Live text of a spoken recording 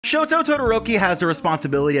Shoto Todoroki has the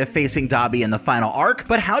responsibility of facing Dabi in the final arc,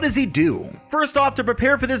 but how does he do? First off, to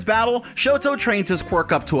prepare for this battle, Shoto trains his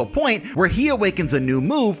quirk up to a point where he awakens a new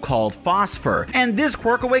move called Phospor, and this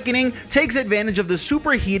quirk awakening takes advantage of the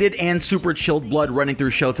super heated and super chilled blood running through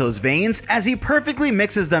Shoto's veins as he perfectly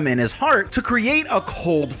mixes them in his heart to create a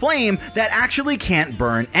cold flame that actually can't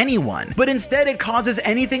burn anyone, but instead it causes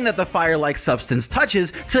anything that the fire-like substance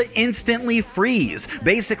touches to instantly freeze,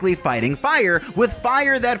 basically fighting fire with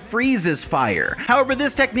fire that freezes fire. However,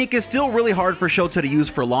 this technique is still really hard for Shoto to use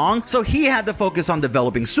for long, so he had to focus on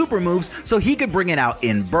developing super moves so he could bring it out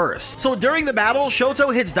in bursts. So during the battle,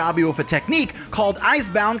 Shoto hits Dabi with a technique called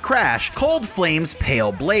Icebound Crash, Coldflame's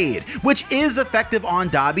Pale Blade, which is effective on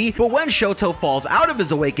Dabi, but when Shoto falls out of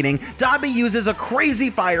his awakening, Dabi uses a crazy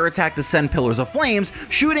fire attack to send pillars of flames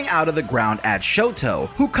shooting out of the ground at Shoto,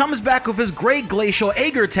 who comes back with his Great Glacial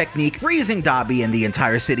Aegir technique, freezing Dabi and the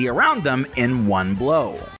entire city around them in one blow.